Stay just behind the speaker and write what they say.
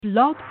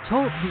Blog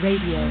Talk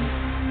Radio.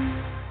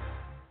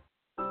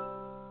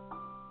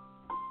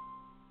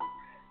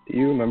 Do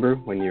you remember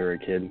when you were a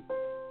kid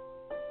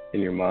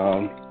and your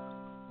mom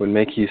would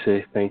make you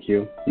say thank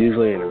you,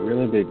 usually in a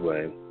really big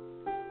way?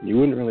 You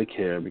wouldn't really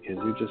care because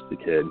you're just a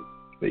kid,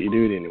 but you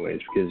do it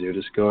anyways because you're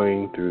just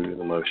going through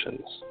the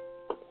motions.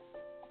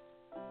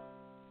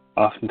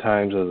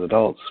 Oftentimes as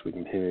adults, we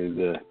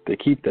continue to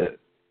keep that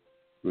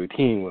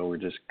routine where we're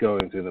just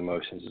going through the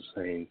motions of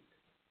saying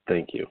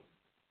thank you.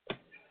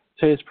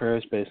 Today's prayer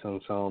is based on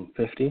Psalm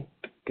 50.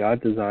 God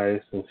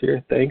desires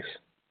sincere thanks,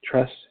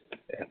 trust,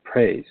 and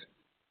praise.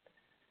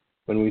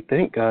 When we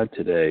thank God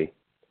today,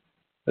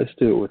 let's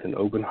do it with an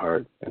open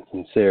heart and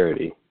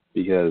sincerity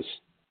because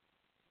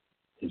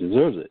He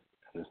deserves it.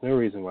 And there's no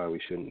reason why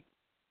we shouldn't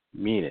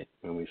mean it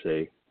when we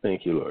say,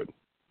 thank you, Lord.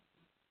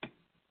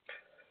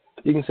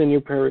 You can send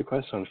your prayer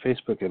requests on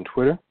Facebook and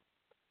Twitter.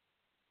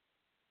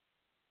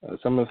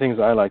 Some of the things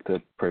I like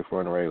to pray for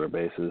on a regular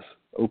basis: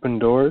 open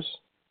doors,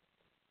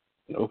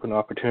 an open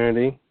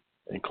opportunity,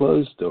 and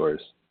closed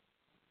doors.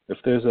 If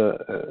there's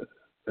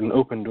an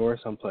open door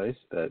someplace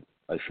that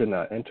I should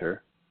not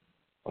enter,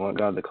 I want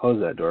God to close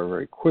that door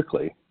very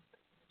quickly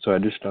so I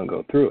just don't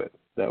go through it.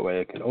 That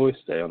way I can always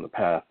stay on the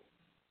path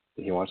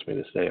that He wants me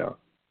to stay on.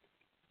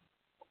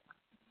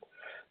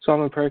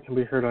 Psalm and Prayer can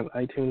be heard on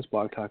iTunes,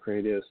 Blog Talk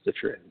Radio,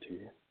 Stitcher, and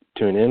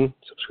tune in,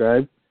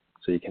 subscribe,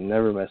 so you can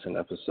never miss an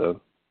episode.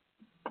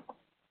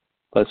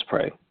 Let's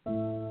pray.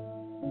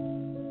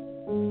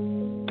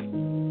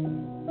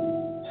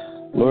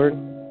 Lord,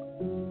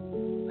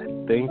 I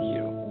thank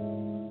you.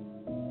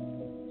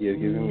 You have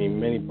given me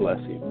many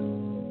blessings.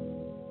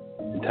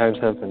 The times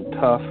have been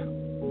tough.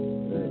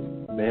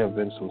 There may have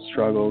been some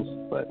struggles,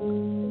 but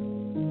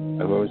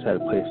I've always had a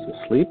place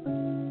to sleep,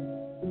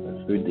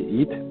 and food to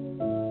eat.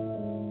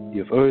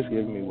 You've always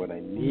given me what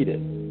I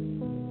needed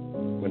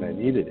when I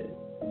needed it,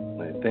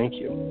 and I thank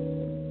you.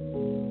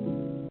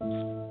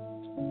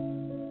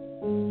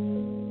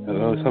 I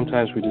know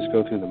sometimes we just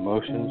go through the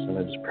motions, and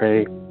I just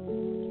pray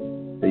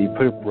that you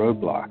put up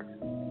roadblocks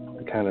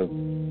to kind of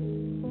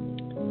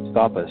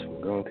stop us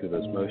from going through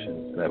those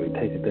motions, so that we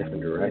take a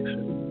different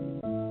direction.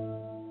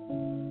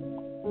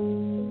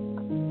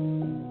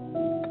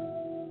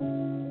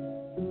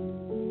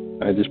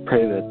 I just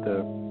pray that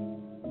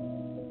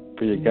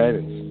for your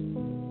guidance,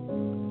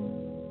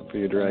 for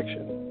your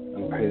direction. I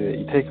pray that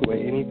you take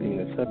away anything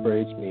that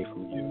separates me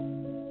from you.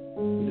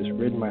 You just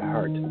rid my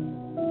heart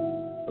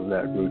of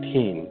that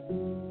routine.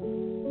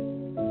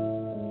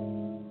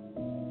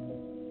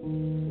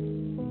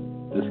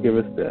 Just give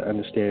us the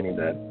understanding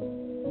that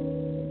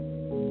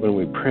when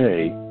we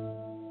pray,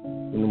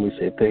 when we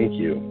say thank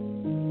you,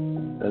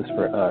 that's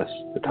for us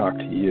to talk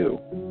to you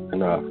and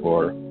not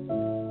for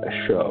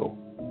a show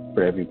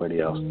for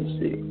everybody else to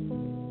see.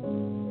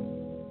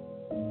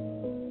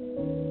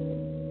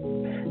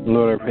 And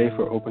Lord, I pray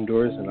for open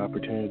doors and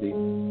opportunity.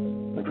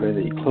 I pray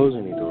that you close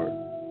any door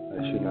that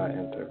I should not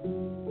enter.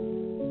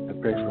 I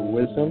pray for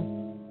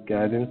wisdom,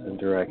 guidance, and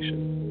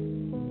direction.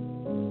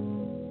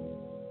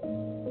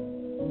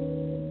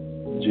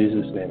 In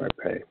Jesus' name I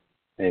pray.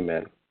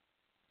 Amen.